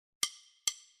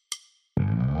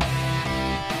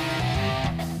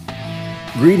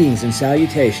Greetings and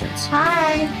salutations.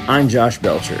 Hi. I'm Josh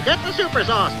Belcher. Get the super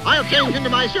sauce. I'll change into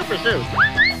my super suit.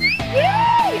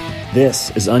 Yay!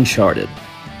 This is Uncharted.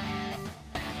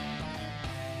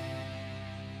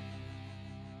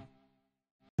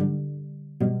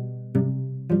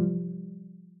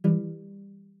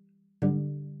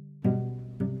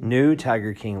 New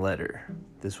Tiger King letter.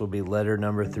 This will be letter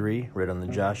number 3, read on the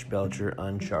Josh Belcher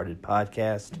Uncharted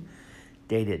podcast,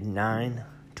 dated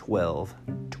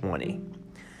 9/12/20.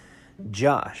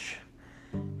 Josh,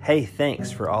 hey,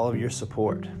 thanks for all of your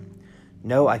support.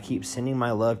 Know I keep sending my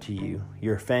love to you,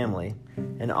 your family,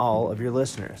 and all of your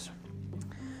listeners.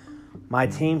 My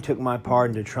team took my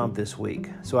pardon to Trump this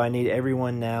week, so I need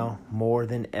everyone now more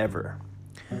than ever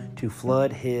to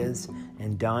flood his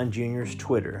and Don Jr.'s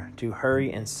Twitter to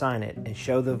hurry and sign it and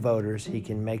show the voters he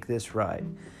can make this right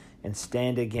and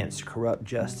stand against corrupt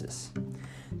justice.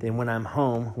 Then when I'm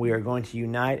home, we are going to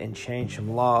unite and change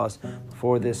some laws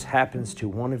before this happens to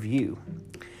one of you.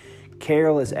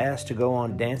 Carol is asked to go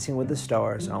on Dancing with the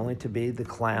Stars only to be the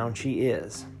clown she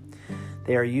is.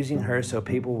 They are using her so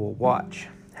people will watch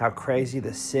how crazy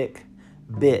the sick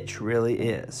bitch really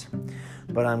is.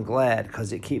 But I'm glad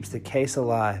because it keeps the case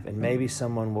alive and maybe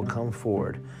someone will come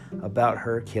forward about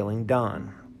her killing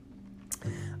Don.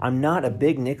 I'm not a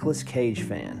big Nicolas Cage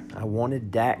fan. I wanted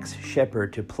Dax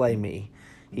Shepard to play me.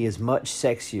 He is much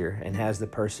sexier and has the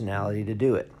personality to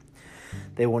do it.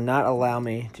 They will not allow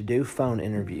me to do phone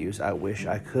interviews. I wish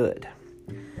I could.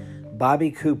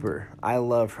 Bobby Cooper, I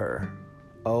love her.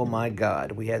 Oh my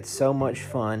God, we had so much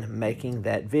fun making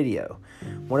that video.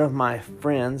 One of my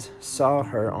friends saw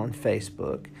her on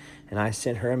Facebook, and I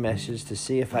sent her a message to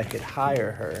see if I could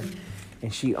hire her,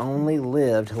 and she only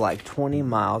lived like 20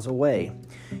 miles away.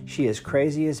 She is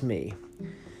crazy as me.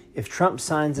 If Trump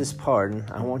signs this pardon,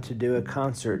 I want to do a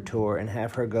concert tour and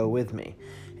have her go with me.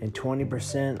 And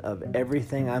 20% of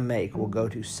everything I make will go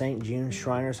to St. Jude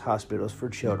Shriners Hospitals for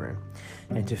Children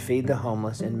and to feed the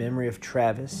homeless in memory of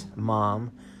Travis,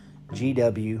 Mom,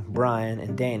 GW, Brian,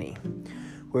 and Danny.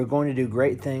 We're going to do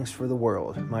great things for the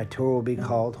world. My tour will be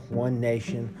called One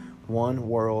Nation, One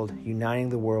World, Uniting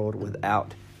the World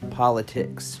Without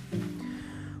Politics.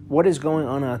 What is going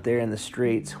on out there in the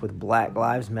streets with Black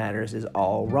Lives Matters is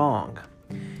all wrong.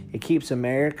 It keeps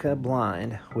America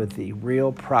blind with the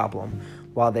real problem.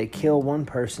 While they kill one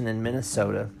person in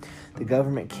Minnesota, the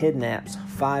government kidnaps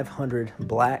 500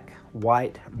 black,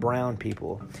 white, brown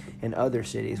people in other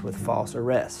cities with false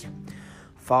arrests,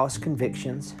 false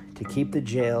convictions to keep the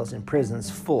jails and prisons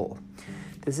full.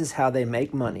 This is how they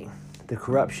make money. The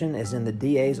corruption is in the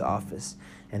DA's office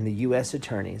and the U.S.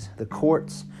 attorneys. The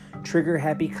courts,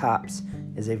 trigger-happy cops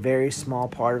is a very small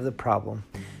part of the problem,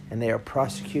 and they are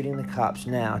prosecuting the cops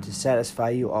now to satisfy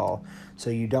you all so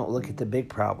you don't look at the big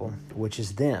problem, which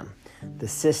is them, the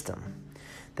system.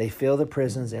 They fill the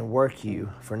prisons and work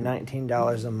you for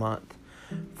 $19 a month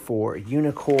for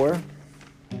Unicor.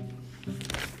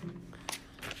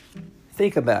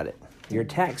 Think about it. Your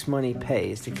tax money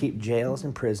pays to keep jails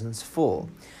and prisons full.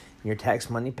 Your tax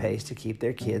money pays to keep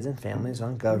their kids and families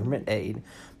on government aid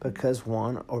because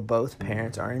one or both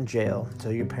parents are in jail, so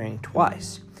you're paying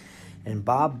twice. And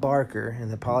Bob Barker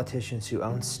and the politicians who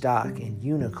own stock in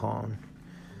Unicon,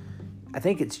 I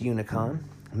think it's Unicon,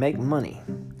 make money.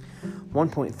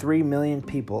 1.3 million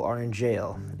people are in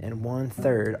jail, and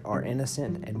 1/3 are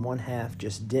innocent, and 1/2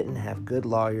 just didn't have good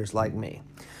lawyers like me.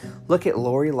 Look at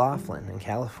Lori Loughlin in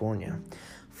California.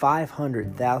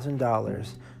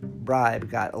 $500,000 bribe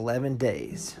got 11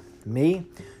 days. Me,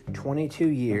 22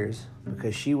 years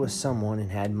because she was someone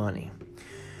and had money.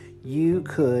 You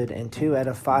could, and 2 out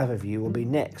of 5 of you will be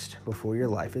next before your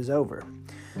life is over.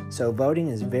 So voting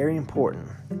is very important.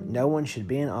 No one should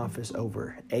be in office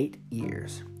over 8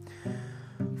 years.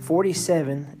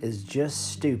 47 is just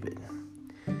stupid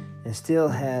and still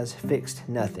has fixed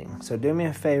nothing. So do me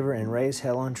a favor and raise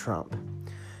hell on Trump.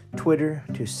 Twitter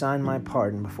to sign my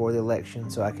pardon before the election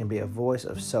so I can be a voice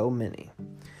of so many.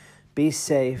 Be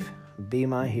safe. Be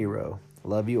my hero.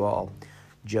 Love you all.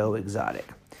 Joe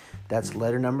Exotic. That's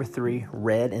letter number 3,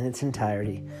 read in its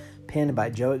entirety, penned by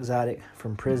Joe Exotic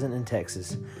from prison in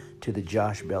Texas to the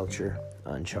Josh Belcher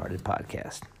Uncharted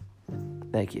podcast.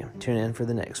 Thank you. Tune in for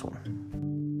the next one.